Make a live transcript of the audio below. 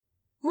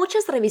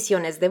Muchas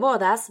tradiciones de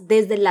bodas,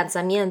 desde el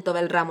lanzamiento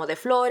del ramo de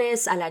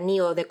flores al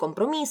anillo de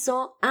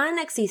compromiso, han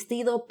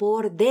existido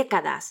por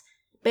décadas,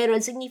 pero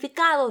el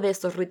significado de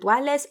estos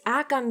rituales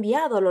ha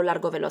cambiado a lo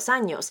largo de los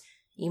años,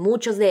 y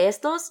muchos de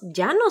estos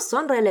ya no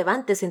son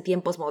relevantes en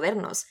tiempos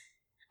modernos.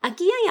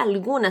 Aquí hay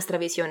algunas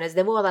tradiciones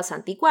de bodas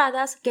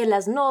anticuadas que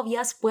las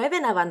novias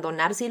pueden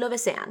abandonar si lo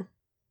desean.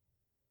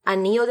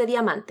 Anillo de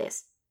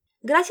diamantes.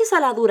 Gracias a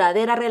la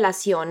duradera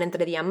relación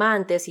entre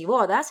diamantes y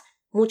bodas,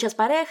 muchas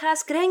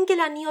parejas creen que el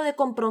anillo de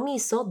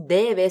compromiso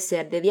debe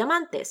ser de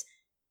diamantes.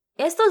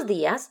 Estos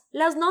días,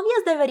 las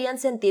novias deberían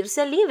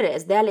sentirse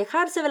libres de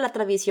alejarse de la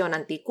tradición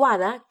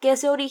anticuada que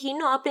se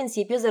originó a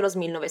principios de los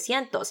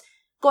 1900,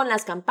 con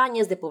las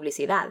campañas de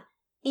publicidad,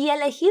 y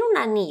elegir un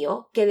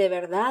anillo que de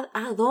verdad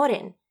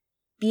adoren.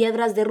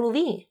 Piedras de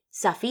rubí,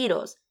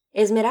 zafiros,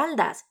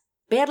 esmeraldas,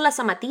 perlas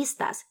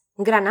amatistas,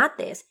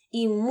 granates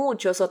y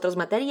muchos otros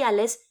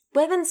materiales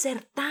pueden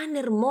ser tan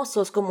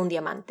hermosos como un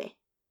diamante.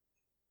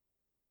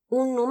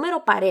 Un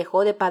número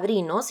parejo de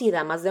padrinos y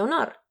damas de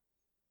honor.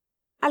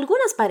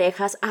 Algunas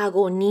parejas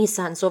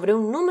agonizan sobre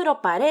un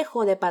número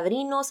parejo de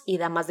padrinos y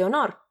damas de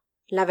honor.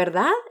 La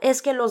verdad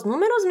es que los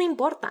números no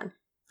importan.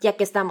 Ya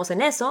que estamos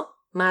en eso,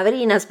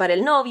 madrinas para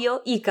el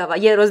novio y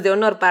caballeros de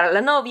honor para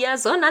la novia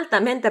son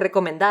altamente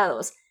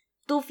recomendados.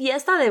 Tu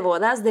fiesta de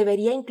bodas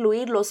debería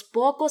incluir los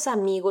pocos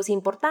amigos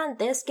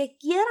importantes que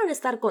quieran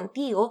estar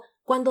contigo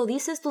cuando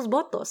dices tus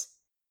votos.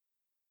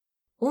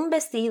 Un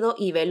vestido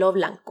y velo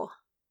blanco.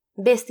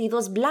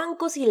 Vestidos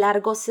blancos y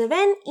largos se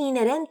ven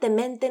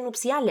inherentemente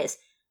nupciales,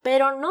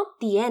 pero no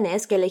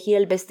tienes que elegir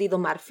el vestido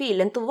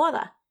marfil en tu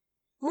boda.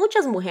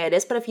 Muchas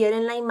mujeres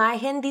prefieren la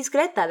imagen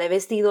discreta de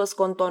vestidos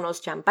con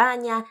tonos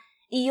champaña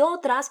y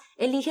otras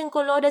eligen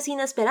colores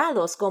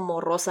inesperados como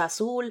rosa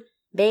azul,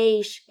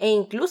 beige e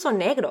incluso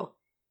negro.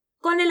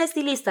 Con el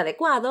estilista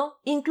adecuado,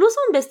 incluso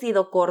un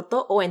vestido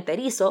corto o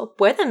enterizo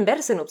pueden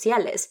verse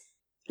nupciales.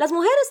 Las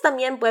mujeres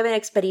también pueden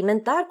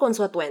experimentar con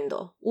su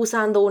atuendo,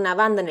 usando una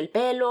banda en el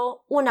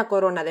pelo, una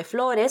corona de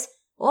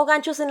flores o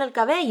ganchos en el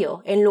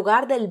cabello en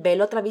lugar del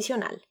velo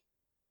tradicional.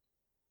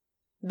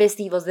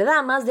 Vestidos de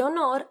damas de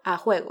honor a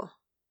juego.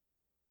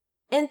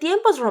 En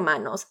tiempos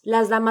romanos,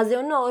 las damas de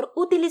honor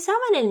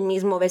utilizaban el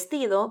mismo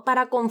vestido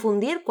para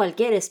confundir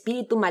cualquier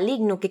espíritu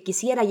maligno que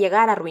quisiera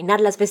llegar a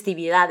arruinar las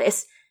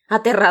festividades.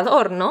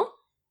 Aterrador, ¿no?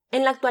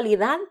 En la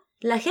actualidad,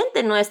 la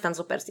gente no es tan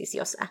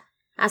supersticiosa,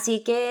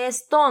 así que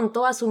es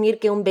tonto asumir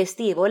que un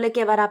vestido le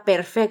quedará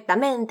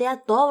perfectamente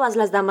a todas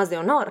las damas de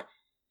honor.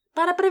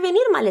 Para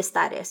prevenir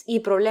malestares y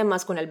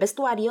problemas con el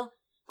vestuario,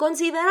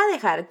 considera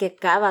dejar que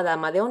cada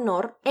dama de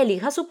honor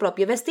elija su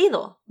propio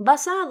vestido,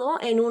 basado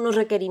en unos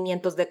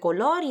requerimientos de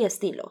color y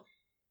estilo.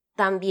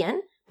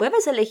 También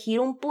puedes elegir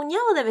un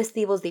puñado de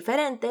vestidos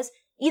diferentes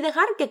y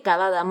dejar que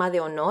cada dama de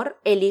honor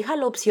elija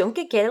la opción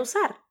que quiere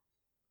usar.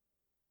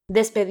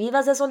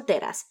 Despedidas de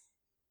solteras.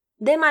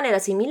 De manera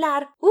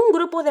similar, un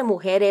grupo de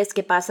mujeres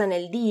que pasan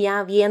el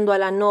día viendo a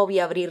la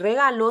novia abrir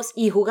regalos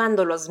y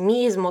jugando los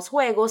mismos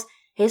juegos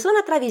es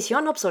una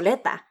tradición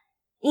obsoleta.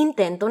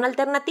 Intenta una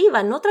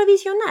alternativa no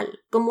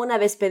tradicional, como una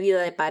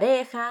despedida de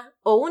pareja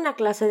o una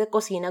clase de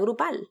cocina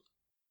grupal.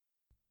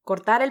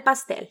 Cortar el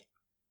pastel.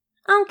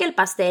 Aunque el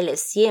pastel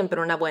es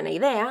siempre una buena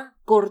idea,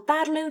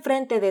 cortarlo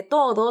enfrente de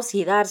todos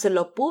y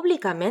dárselo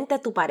públicamente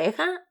a tu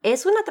pareja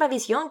es una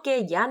tradición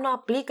que ya no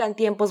aplica en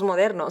tiempos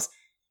modernos.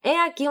 He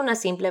aquí una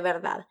simple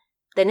verdad.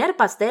 Tener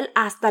pastel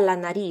hasta la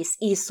nariz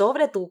y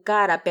sobre tu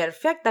cara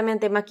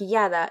perfectamente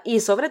maquillada y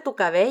sobre tu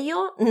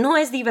cabello no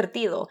es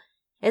divertido,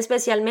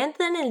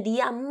 especialmente en el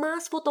día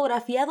más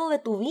fotografiado de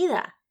tu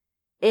vida.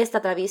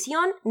 Esta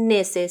tradición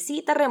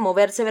necesita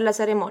removerse de las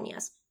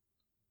ceremonias.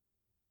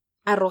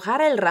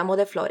 Arrojar el ramo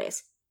de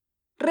flores.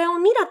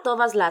 Reunir a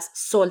todas las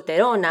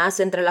solteronas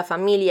entre la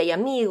familia y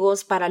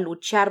amigos para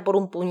luchar por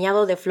un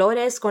puñado de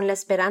flores con la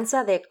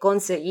esperanza de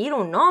conseguir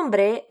un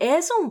hombre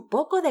es un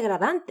poco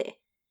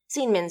degradante,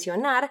 sin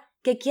mencionar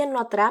que quien lo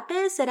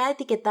atrape será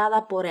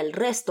etiquetada por el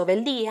resto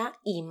del día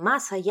y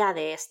más allá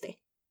de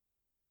este.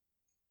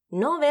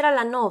 No ver a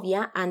la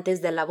novia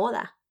antes de la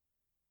boda.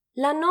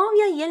 La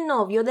novia y el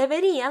novio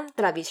deberían,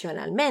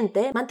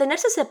 tradicionalmente,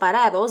 mantenerse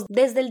separados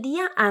desde el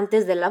día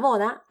antes de la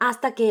boda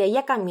hasta que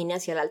ella camine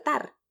hacia el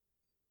altar.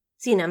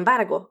 Sin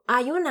embargo,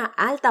 hay una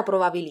alta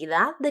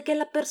probabilidad de que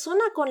la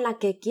persona con la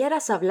que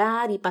quieras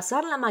hablar y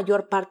pasar la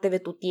mayor parte de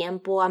tu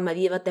tiempo a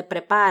medida te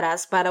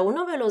preparas para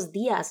uno de los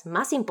días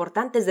más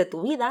importantes de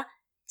tu vida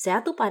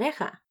sea tu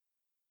pareja.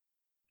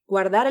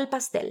 Guardar el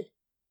pastel.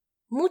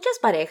 Muchas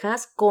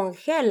parejas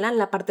congelan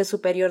la parte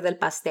superior del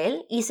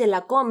pastel y se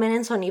la comen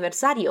en su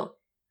aniversario,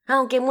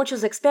 aunque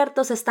muchos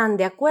expertos están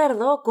de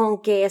acuerdo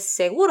con que es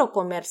seguro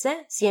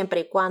comerse siempre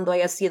y cuando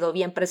haya sido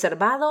bien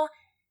preservado.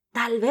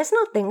 Tal vez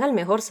no tenga el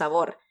mejor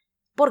sabor.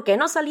 ¿Por qué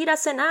no salir a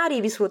cenar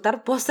y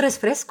disfrutar postres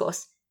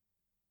frescos?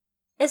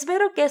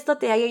 Espero que esto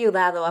te haya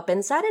ayudado a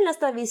pensar en las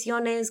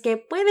tradiciones que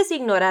puedes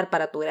ignorar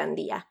para tu gran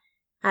día.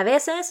 A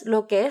veces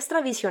lo que es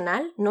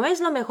tradicional no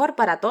es lo mejor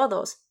para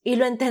todos, y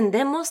lo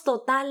entendemos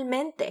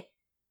totalmente.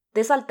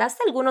 ¿Te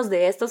saltaste algunos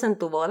de estos en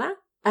tu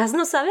boda?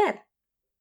 Haznos saber.